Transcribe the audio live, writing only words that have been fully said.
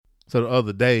So the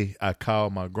other day, I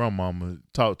called my grandmama,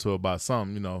 talked to her about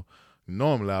something.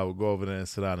 Normally I would go over there and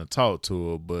sit down and talk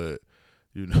to her, but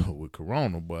with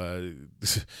Corona, boy,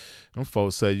 them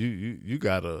folks say you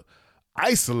gotta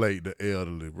isolate the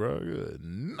elderly, bro. Good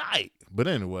night. But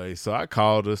anyway, so I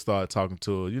called her, started talking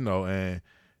to her, and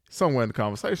somewhere in the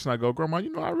conversation, I go, Grandma,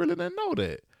 I really didn't know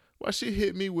that. Why she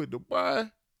hit me with the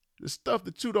stuff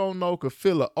that you don't know could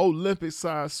fill an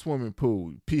Olympic-sized swimming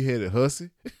pool, pea-headed hussy.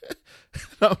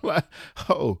 I'm like,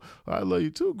 oh, I love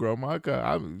you too, Grandma.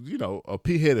 A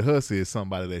pea-headed hussy is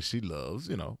somebody that she loves,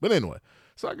 But anyway,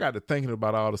 so I got to thinking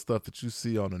about all the stuff that you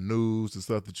see on the news, the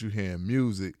stuff that you hear in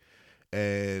music,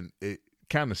 and it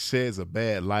kind of sheds a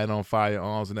bad light on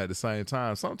firearms, and at the same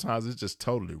time, sometimes it's just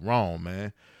totally wrong,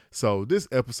 man. So this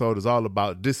episode is all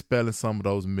about dispelling some of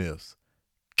those myths.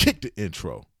 Kick the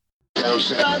intro.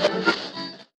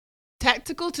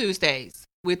 Tactical Tuesdays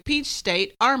with Peach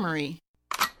State Armory.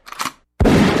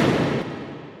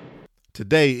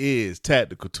 Today is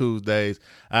Tactical Tuesdays.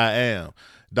 I am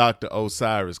Dr.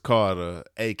 Osiris Carter,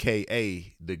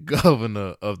 a.k.a. the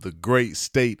governor of the great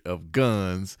state of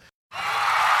guns.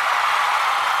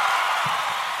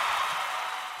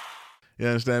 You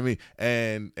understand me?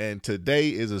 And today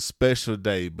is a special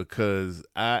day because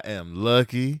I am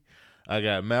lucky. I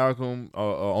got Malcolm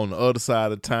on the other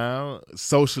side of town,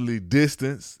 socially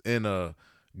distanced in a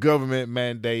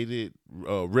government-mandated,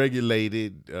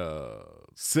 regulated,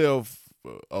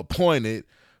 self-appointed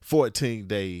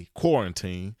 14-day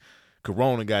quarantine.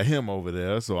 Corona got him over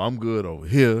there, so I'm good over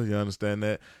here. You understand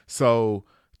that? So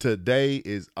today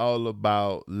is all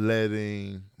about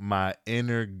letting my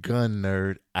inner gun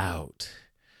nerd out.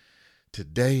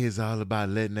 Today is all about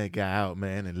letting that guy out,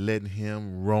 man, and letting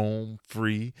him roam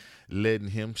free, letting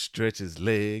him stretch his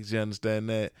legs. You understand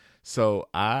that? So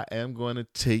I am going to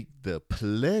take the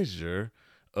pleasure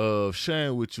of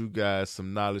sharing with you guys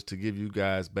some knowledge to give you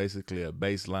guys basically a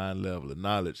baseline level of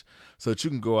knowledge so that you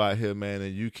can go out here, man,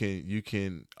 and you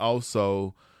can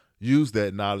also use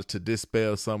that knowledge to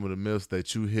dispel some of the myths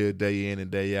that you hear day in and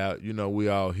day out. We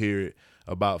all hear it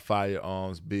about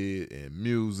firearms, be it in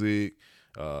music,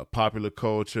 popular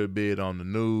culture, be it on the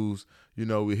news.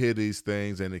 We hear these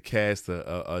things and it casts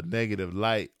a negative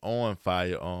light on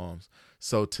firearms.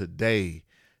 So today,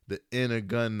 the inner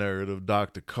gun nerd of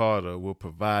Dr. Carter will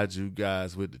provide you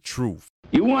guys with the truth.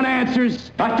 You want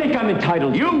answers? I think I'm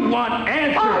entitled. You want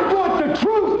answers? I want the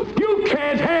truth. You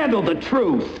can't handle the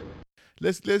truth.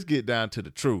 Let's get down to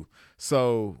the truth.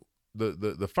 So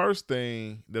the first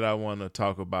thing that I want to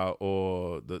talk about,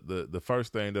 or the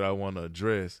first thing that I want to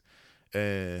address,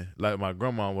 and like my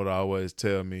grandma would always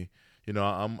tell me,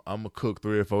 I'm gonna cook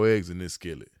 3 or 4 eggs in this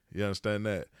skillet. You understand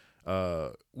that?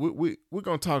 We're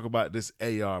gonna talk about this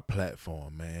AR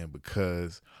platform, man,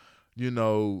 because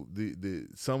the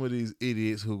some of these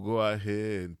idiots who go out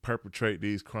here and perpetrate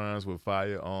these crimes with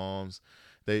firearms,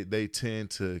 they tend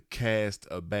to cast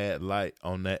a bad light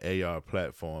on that AR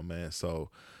platform, man. So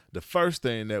the first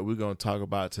thing that we're going to talk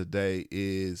about today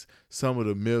is some of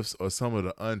the myths or some of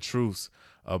the untruths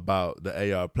about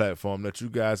the AR platform that you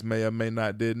guys may or may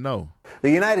not did know.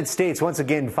 The United States once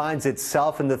again finds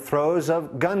itself in the throes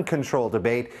of gun control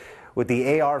debate with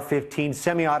the AR-15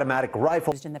 semi-automatic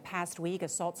rifle. In the past week,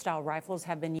 assault-style rifles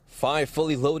have been 5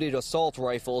 fully loaded assault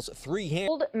rifles, 3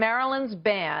 hand. Maryland's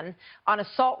ban on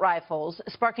assault rifles,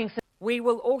 sparking. We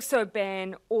will also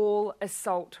ban all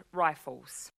assault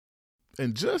rifles.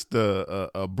 And just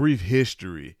a brief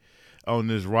history on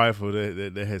this rifle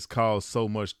that has caused so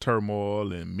much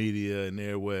turmoil in media and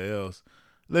everywhere else.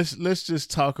 Let's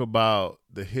just talk about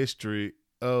the history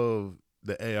of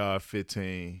the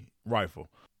AR-15 rifle.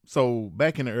 So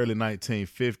back in the early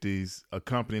 1950s, a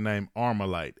company named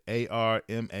Armalite,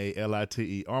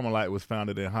 Armalite, Armalite was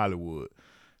founded in Hollywood.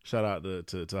 Shout out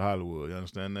to Hollywood, you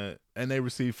understand that? And they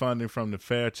received funding from the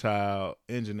Fairchild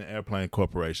Engine and Airplane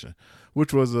Corporation,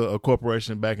 which was a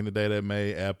corporation back in the day that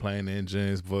made airplane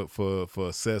engines for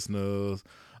Cessnas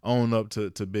on up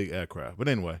to big aircraft. But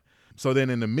anyway, so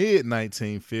then in the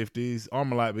mid-1950s,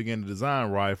 Armalite began to design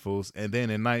rifles, and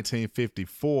then in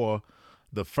 1954,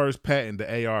 the first patent,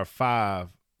 the AR-5,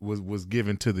 was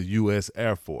given to the U.S.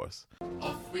 Air Force.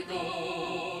 Off we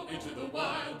go into the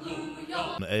wild blue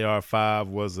yard. The AR-5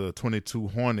 was a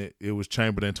 .22 Hornet. It was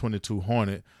chambered in .22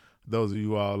 Hornet. Those of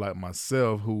you all like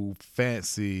myself who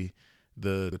fancy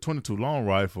the .22 long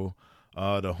rifle,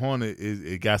 the Hornet,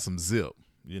 it got some zip.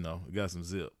 It got some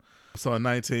zip. So in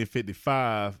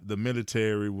 1955, the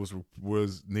military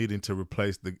was needing to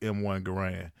replace the M1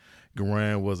 Garand.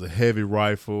 Garand was a heavy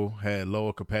rifle, had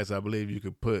lower capacity. I believe you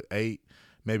could put 8,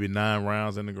 maybe 9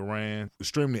 rounds in the Garand.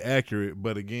 Extremely accurate,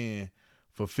 but again,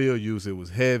 for field use, it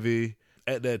was heavy.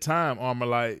 At that time,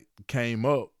 Armalite came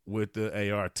up with the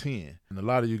AR-10. And a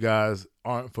lot of you guys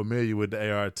aren't familiar with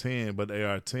the AR-10, but the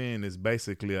AR-10 is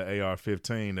basically an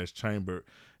AR-15 that's chambered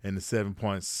in the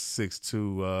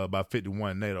 7.62 by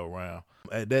 51 NATO round.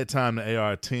 At that time, the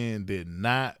AR-10 did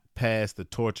not pass the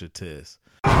torture test.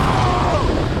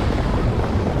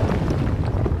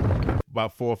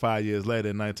 About 4 or 5 years later,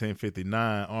 in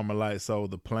 1959, Armalite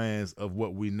sold the plans of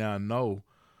what we now know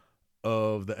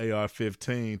of the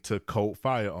AR-15 to Colt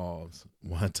Firearms.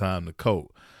 One time to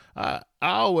Colt. I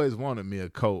always wanted me a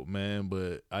Colt, man,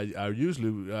 but I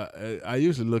usually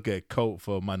look at Colt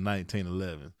for my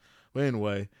 1911. But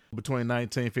anyway, between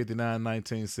 1959 and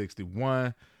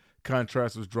 1961,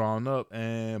 contracts was drawn up,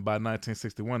 and by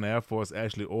 1961, the Air Force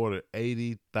actually ordered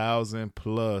 80,000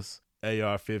 plus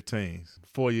AR-15s.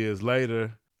 4 years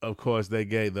later, of course, they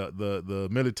gave the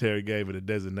military gave it a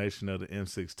designation of the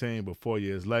M16, but 4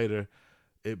 years later,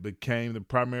 it became the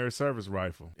primary service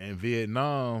rifle. In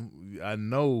Vietnam, I don't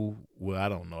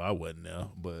know, I wasn't there,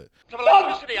 but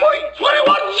 1.21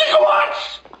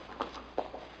 gigawatts!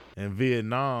 In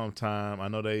Vietnam time, I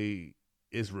know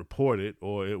it's reported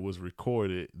or it was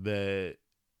recorded that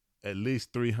at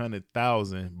least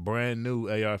 300,000 brand new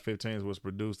AR-15s was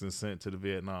produced and sent to the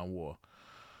Vietnam War.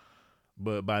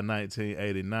 But by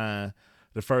 1989,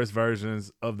 the first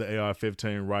versions of the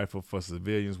AR-15 rifle for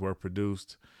civilians were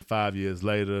produced. 5 years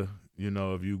later,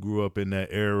 if you grew up in that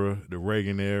era, the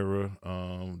Reagan era,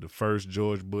 the first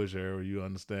George Bush era, you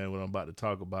understand what I'm about to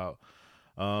talk about.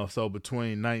 So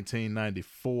between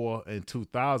 1994 and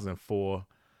 2004,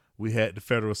 we had the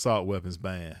federal assault weapons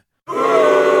ban.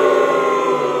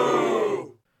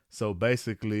 So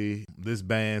basically, this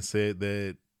ban said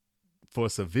that for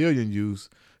civilian use,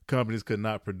 companies could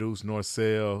not produce nor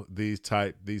sell these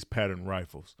pattern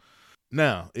rifles.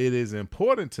 Now, it is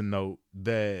important to note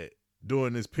that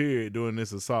during this period, during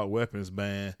this assault weapons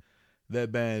ban,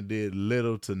 that ban did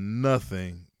little to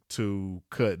nothing to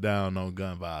cut down on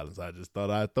gun violence. I just thought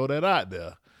I'd throw that out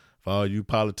there. For all you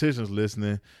politicians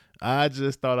listening, I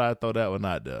just thought I'd throw that one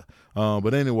out there.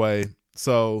 But anyway,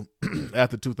 so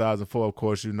after 2004, of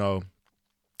course,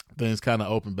 things kind of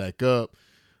opened back up,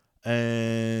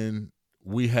 and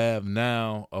we have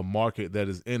now a market that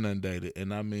is inundated,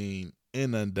 and I mean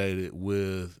inundated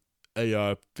with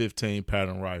AR-15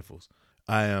 pattern rifles.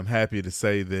 I am happy to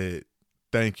say that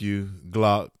thank you,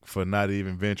 Glock, for not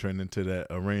even venturing into that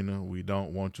arena. We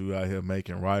don't want you out here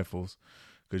making rifles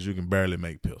because you can barely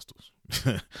make pistols.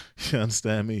 You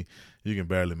understand me? You can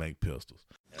barely make pistols.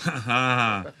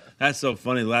 That's so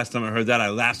funny. Last time I heard that, I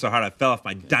laughed so hard I fell off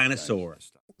my dinosaur.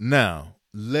 Now,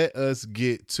 let us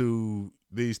get to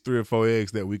these 3 or 4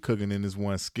 eggs that we cooking in this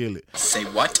one skillet. Say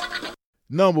what?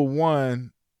 Number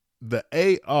one, the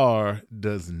AR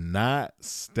does not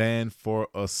stand for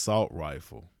assault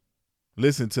rifle.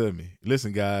 Listen to me.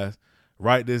 Listen, guys.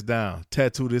 Write this down.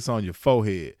 Tattoo this on your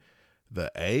forehead.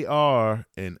 The AR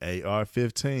in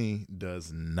AR-15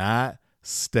 does not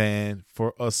stand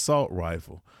for assault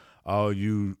rifle. All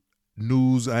you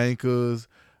news anchors,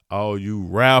 all you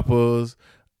rappers,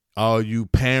 all you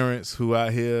parents who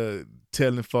out here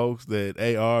telling folks that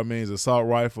AR means assault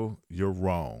rifle, you're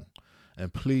wrong.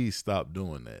 And please stop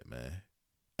doing that, man.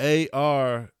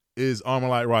 AR is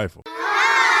Armalite rifle.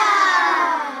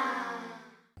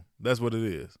 That's what it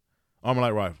is.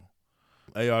 Armalite rifle.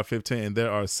 AR-15, and there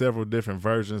are several different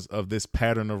versions of this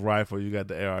pattern of rifle. You got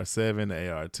the AR-7, the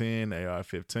AR-10, the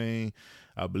AR-15.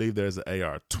 I believe there's an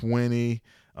AR-20.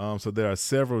 So there are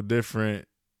several different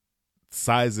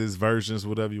sizes, versions,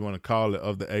 whatever you want to call it,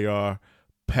 of the AR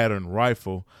pattern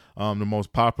rifle. The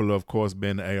most popular, of course,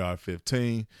 being the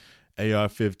AR-15.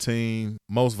 AR-15,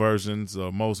 most versions,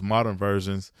 or most modern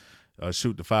versions,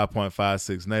 shoot the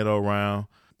 5.56 NATO round,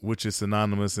 which is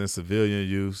synonymous in civilian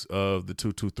use of the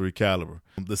 .223 caliber.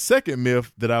 The second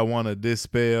myth that I want to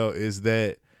dispel is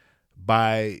that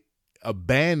by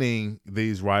banning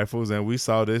these rifles, and we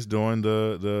saw this during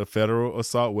the federal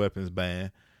assault weapons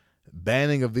ban,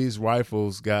 banning of these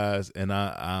rifles, guys, and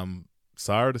I'm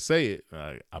sorry to say it,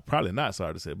 I'm probably not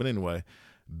sorry to say it, but anyway,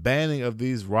 banning of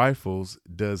these rifles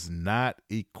does not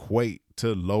equate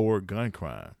to lower gun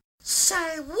crime.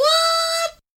 Say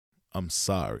what? I'm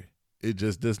sorry. It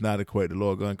just does not equate to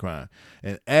lower gun crime.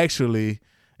 And actually,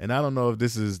 and I don't know if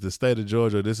this is the state of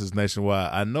Georgia or this is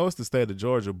nationwide. I know it's the state of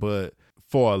Georgia, but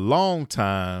for a long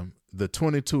time, the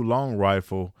 .22 long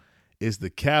rifle is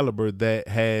the caliber that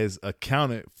has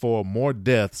accounted for more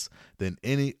deaths than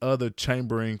any other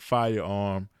chambering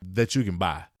firearm that you can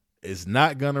buy. It's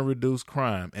not going to reduce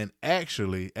crime. And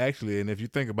actually, and if you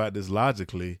think about this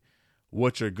logically,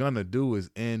 what you're going to do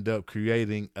is end up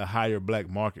creating a higher black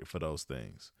market for those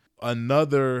things.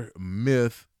 another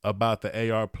myth about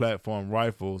the AR platform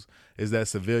rifles is that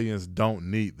civilians don't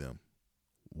need them.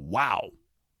 Wow.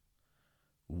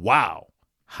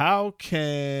 How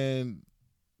can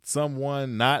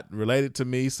someone not related to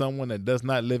me, someone that does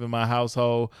not live in my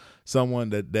household, someone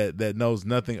that knows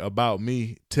nothing about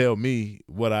me, tell me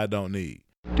what I don't need?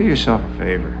 Do yourself a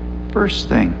favor. First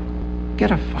thing,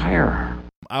 get a firearm.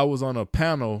 I was on a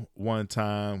panel one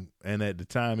time, and at the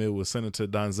time it was Senator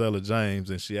Donzella James,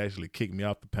 and she actually kicked me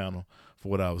off the panel for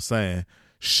what I was saying.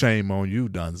 Shame on you,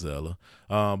 Donzella.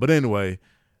 But anyway,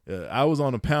 I was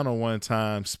on a panel one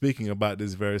time speaking about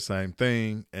this very same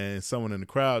thing, and someone in the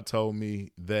crowd told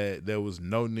me that there was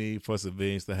no need for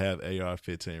civilians to have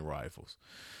AR-15 rifles.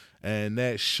 And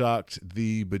that shocked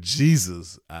the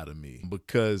bejesus out of me,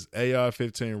 because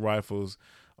AR-15 rifles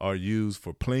are used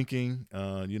for plinking,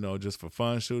 just for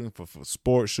fun shooting, for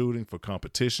sport shooting, for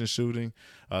competition shooting.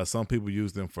 Some people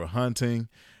use them for hunting.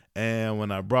 And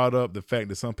when I brought up the fact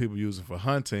that some people use it for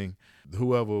hunting,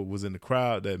 whoever was in the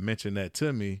crowd that mentioned that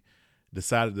to me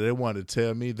decided that they wanted to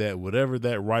tell me that whatever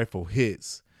that rifle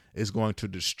hits is going to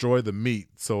destroy the meat,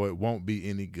 so it won't be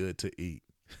any good to eat.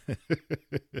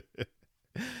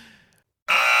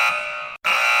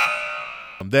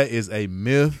 That is a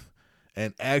myth.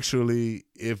 And actually,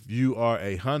 if you are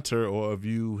a hunter, or if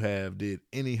you have did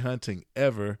any hunting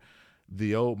ever,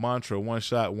 the old mantra, one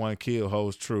shot, one kill,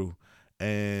 holds true.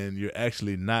 And you're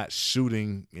actually not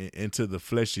shooting into the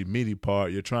fleshy, meaty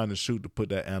part. You're trying to shoot to put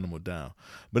that animal down.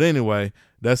 But anyway,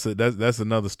 that's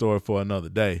another story for another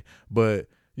day. But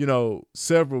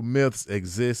several myths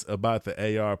exist about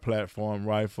the AR platform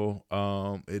rifle.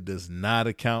 It does not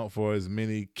account for as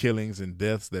many killings and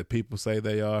deaths that people say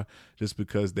they are, just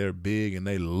because they're big and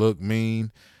they look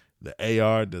mean. The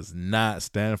AR does not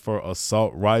stand for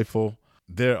assault rifle.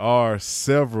 There are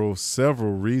several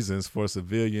reasons for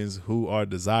civilians who are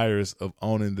desirous of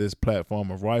owning this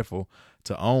platform of rifle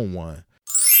to own one.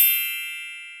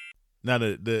 Now,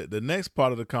 the next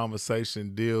part of the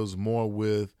conversation deals more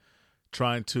with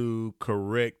trying to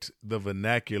correct the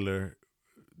vernacular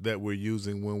that we're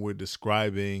using when we're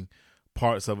describing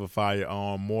parts of a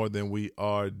firearm more than we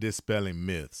are dispelling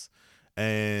myths.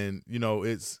 And,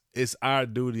 it's our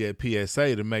duty at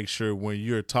PSA to make sure when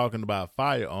you're talking about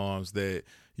firearms that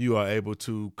you are able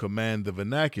to command the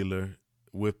vernacular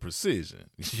with precision.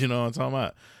 You know what I'm talking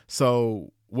about?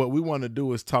 So what we want to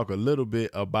do is talk a little bit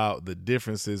about the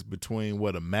differences between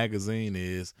what a magazine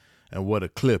is and what a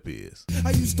clip is.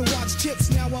 I used to watch Chips,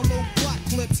 now I load block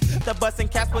clips. The busting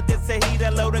caps with this heat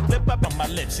and load a clip up on my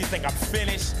lips. She think I'm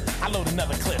finished. I load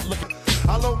another clip. Look.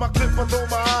 I load my clip, I know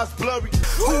my eyes blurry.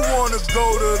 Who wanna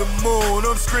go to the moon?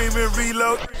 I'm screaming,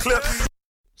 reload, clip.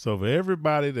 So for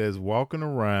everybody that's walking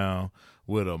around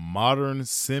with a modern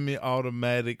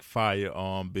semi-automatic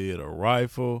firearm, be it a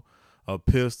rifle, a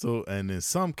pistol, and in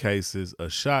some cases a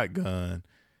shotgun,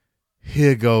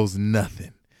 here goes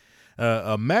nothing.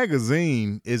 A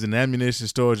magazine is an ammunition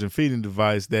storage and feeding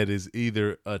device that is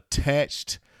either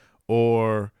attached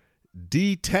or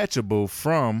detachable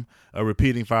from a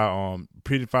repeating firearm.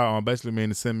 Repeating firearm basically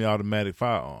means a semi-automatic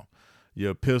firearm.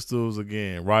 Your pistols,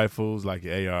 again, rifles like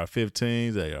your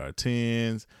AR-15s,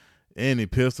 AR-10s, any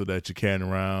pistol that you're carrying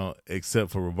around,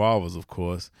 except for revolvers, of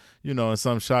course. And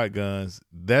some shotguns,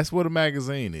 that's what a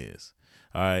magazine is.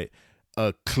 All right.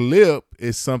 A clip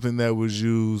is something that was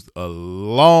used a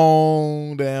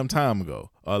long damn time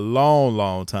ago. A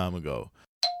long time ago.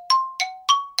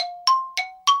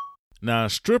 Now,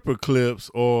 stripper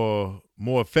clips, or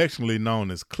more affectionately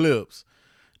known as clips,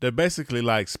 they're basically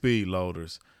like speed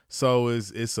loaders. So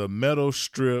it's a metal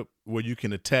strip where you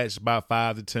can attach about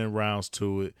 5 to 10 rounds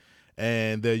to it.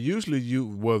 And they're usually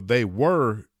they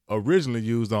were originally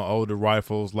used on older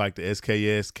rifles like the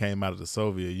SKS, came out of the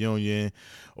Soviet Union,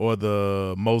 or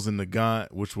the Mosin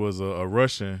Nagant, which was a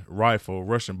Russian rifle,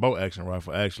 Russian bolt action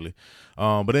rifle actually.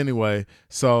 But anyway,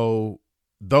 so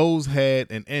those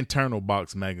had an internal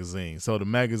box magazine. So the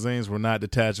magazines were not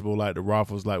detachable like the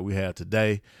rifles like we have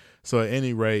today. So at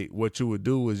any rate, what you would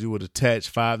do is you would attach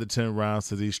 5 to 10 rounds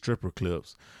to these stripper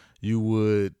clips. You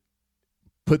would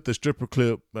put the stripper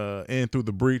clip in through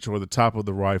the breech or the top of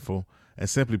the rifle and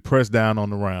simply press down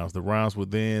on the rounds. The rounds would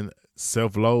then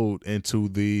self-load into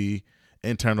the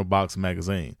internal box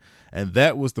magazine. And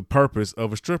that was the purpose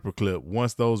of a stripper clip.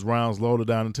 Once those rounds loaded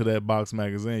down into that box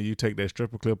magazine, you take that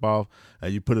stripper clip off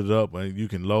and you put it up and you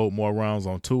can load more rounds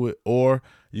onto it. Or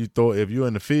you throw, if you're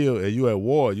in the field and you at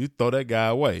war, you throw that guy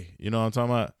away. You know what I'm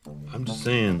talking about? I'm just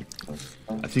saying,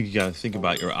 I think you got to think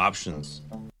about your options.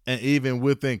 And even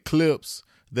within clips,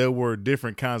 there were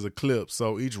different kinds of clips.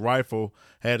 So each rifle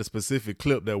had a specific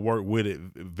clip that worked with it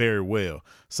very well.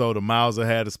 So the Mauser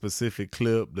had a specific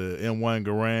clip. The M1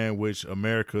 Garand, which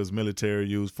America's military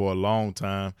used for a long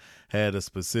time, had a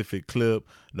specific clip.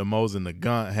 The Mosin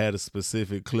Nagant had a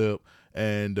specific clip.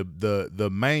 And the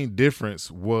main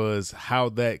difference was how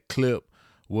that clip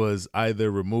was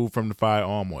either removed from the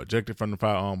firearm or ejected from the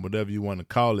firearm, whatever you want to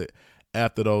call it,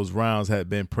 after those rounds had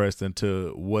been pressed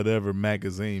into whatever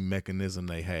magazine mechanism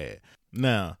they had.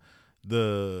 Now,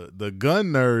 the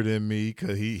gun nerd in me,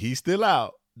 because he's still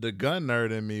out, the gun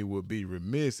nerd in me would be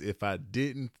remiss if I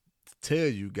didn't tell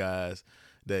you guys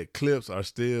that clips are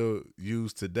still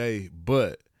used today.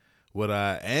 But what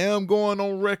I am going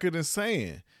on record and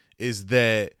saying is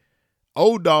that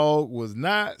O-Dog was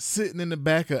not sitting in the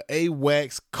back of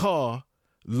AWAC's car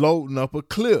loading up a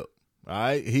clip. All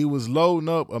right, he was loading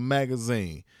up a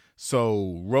magazine.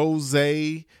 So Rose,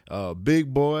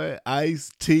 Big Boy,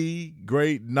 Ice-T,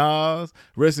 Great Nas,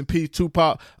 rest in peace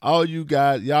Tupac, all you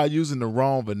guys, y'all using the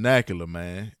wrong vernacular,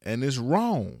 man, and it's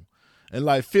wrong. And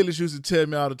like Phyllis used to tell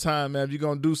me all the time, man, if you're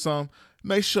gonna do something,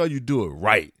 make sure you do it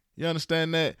right. You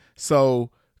understand that?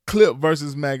 So clip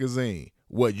versus magazine.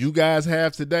 What you guys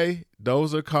have today,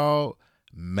 those are called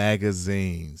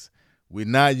magazines. We're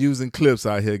not using clips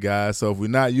out here, guys. So if we're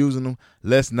not using them,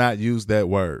 let's not use that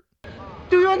word.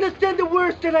 Do you understand the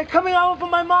words that are coming out of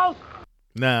my mouth?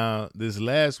 Now, this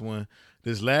last one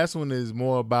is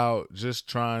more about just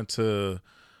trying to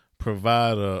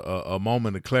provide a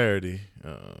moment of clarity.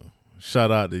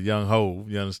 Shout out to Young Hov,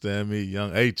 you understand me?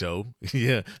 Young H.O.,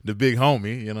 yeah, the big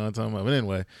homie, you know what I'm talking about. But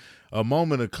anyway, a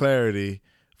moment of clarity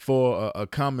for a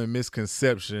common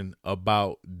misconception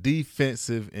about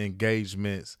defensive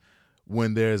engagements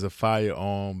when there's a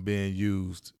firearm being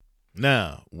used.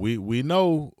 Now, we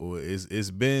know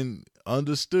it's been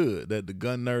understood that the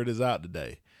gun nerd is out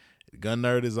today. The gun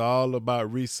nerd is all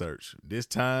about research. This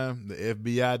time, the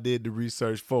FBI did the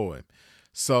research for him.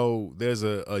 So there's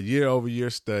a year-over-year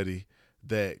study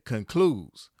that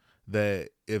concludes that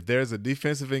if there's a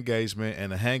defensive engagement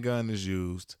and a handgun is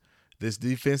used, this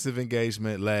defensive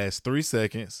engagement lasts 3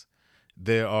 seconds.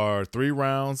 There are 3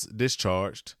 rounds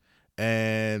discharged,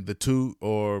 and the two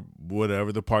or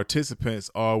whatever the participants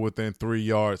are within 3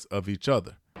 yards of each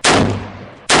other.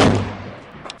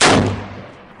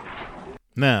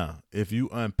 Now, if you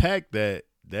unpack that,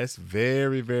 that's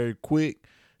very, very quick.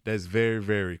 That's very,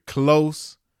 very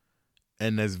close.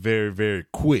 And that's very, very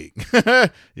quick.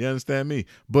 You understand me?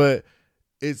 But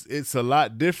it's a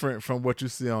lot different from what you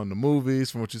see on the movies,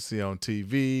 from what you see on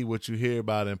TV, what you hear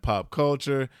about in pop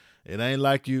culture. It ain't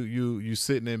like you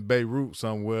sitting in Beirut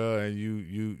somewhere and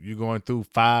you going through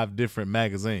 5 different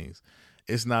magazines.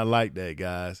 It's not like that,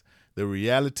 guys. The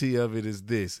reality of it is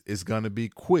this: it's gonna be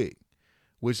quick,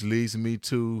 which leads me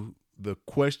to the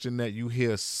question that you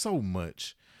hear so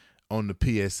much on the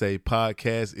PSA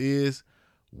podcast is,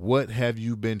 what have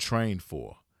you been trained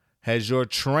for? Has your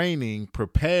training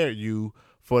prepared you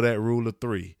for that rule of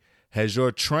 3? Has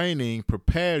your training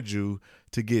prepared you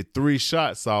to get 3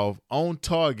 shots off on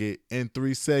target in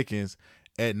 3 seconds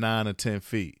at 9 or 10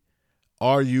 feet?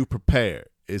 Are you prepared?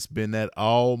 It's been that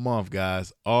all month,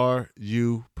 guys. Are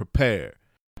you prepared?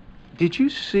 Did you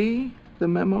see the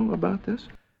memo about this?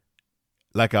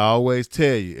 Like I always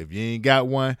tell you, if you ain't got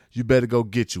one, you better go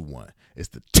get you one. It's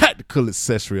the tactical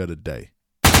accessory of the day.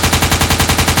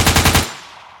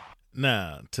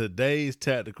 Now, today's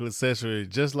tactical accessory,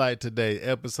 just like today's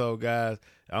episode, guys,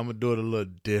 I'm going to do it a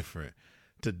little different.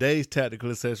 Today's tactical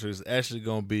accessory is actually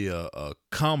going to be a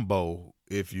combo,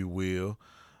 if you will.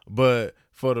 But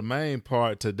for the main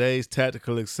part, today's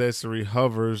tactical accessory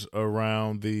hovers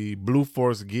around the Blue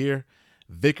Force Gear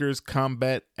Vickers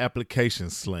Combat Application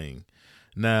Sling.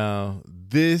 Now,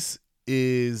 this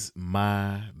is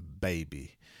my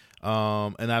baby.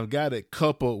 And I've got it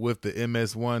coupled with the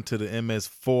MS1 to the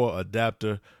MS4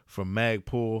 adapter from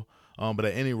Magpul. But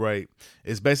at any rate,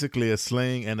 it's basically a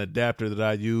sling and adapter that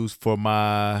I use for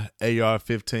my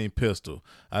AR-15 pistol.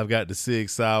 I've got the Sig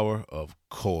Sauer, of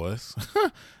course.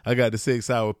 I got the Sig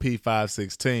Sauer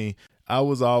P516. I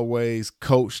was always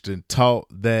coached and taught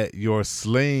that your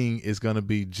sling is going to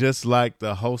be just like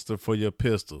the holster for your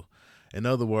pistol. In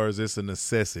other words, it's a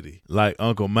necessity. Like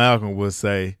Uncle Malcolm would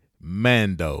say,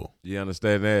 Mando. You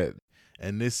understand that?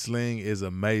 And this sling is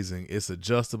amazing. It's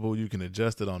adjustable. You can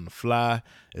adjust it on the fly.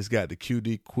 It's got the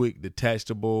QD Quick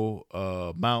detachable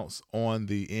mounts on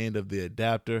the end of the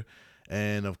adapter.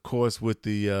 And, of course, with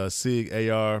the SIG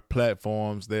AR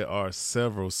platforms, there are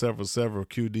several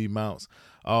QD mounts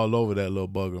all over that little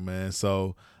bugger, man.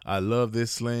 So I love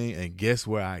this sling. And guess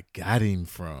where I got him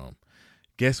from?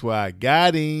 Guess where I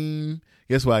got him?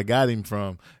 Guess where I got him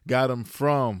from? Got him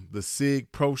from the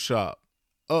SIG Pro Shop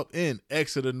up in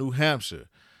Exeter, New Hampshire.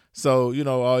 So,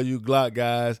 all you Glock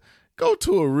guys, go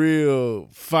to a real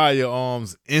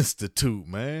firearms institute,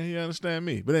 man. You understand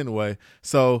me? But anyway,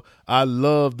 so I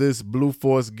love this Blue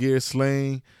Force Gear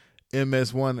Sling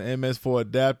MS1 and MS4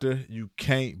 adapter. You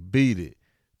can't beat it.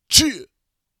 Cheer.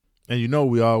 And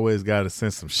we always got to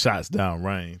send some shots down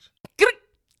range.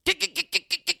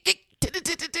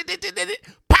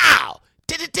 Pow!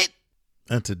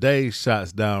 And today's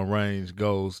shots down range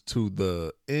goes to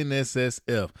the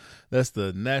NSSF. That's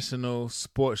the National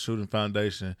Sports Shooting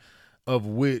Foundation, of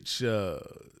which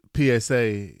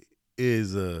PSA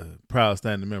is a proud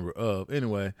standing member of.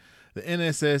 Anyway, the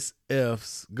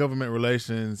NSSF's government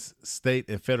relations, state,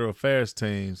 and federal affairs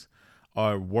teams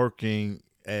are working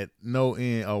to no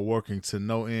end,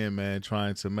 man,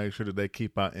 trying to make sure that they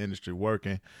keep our industry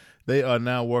working. They are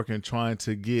now working, trying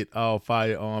to get all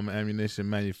firearm ammunition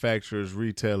manufacturers,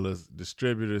 retailers,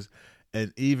 distributors,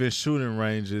 and even shooting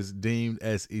ranges deemed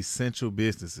as essential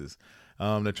businesses.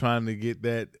 They're trying to get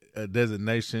that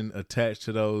designation attached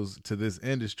to this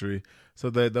industry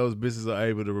so that those businesses are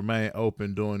able to remain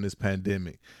open during this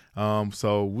pandemic.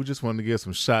 So we just want to give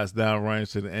some shots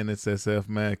downrange to the NSSF,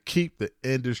 man. Keep the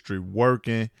industry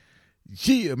working.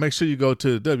 Yeah, make sure you go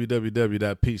to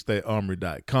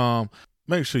www.peachstatearmory.com.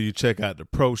 Make sure you check out the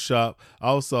Pro Shop.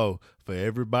 Also, for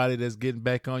everybody that's getting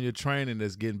back on your training,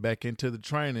 that's getting back into the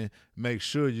training, make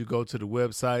sure you go to the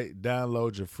website,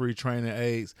 download your free training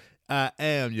aids. I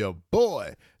am your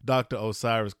boy, Dr.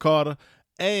 Osiris Carter.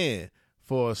 And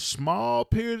for a small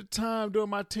period of time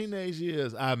during my teenage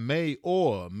years, I may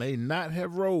or may not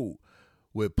have rolled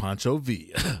with Pancho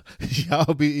Villa.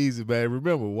 Y'all be easy, man.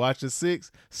 Remember, watch your six,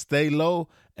 stay low,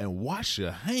 and wash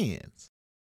your hands.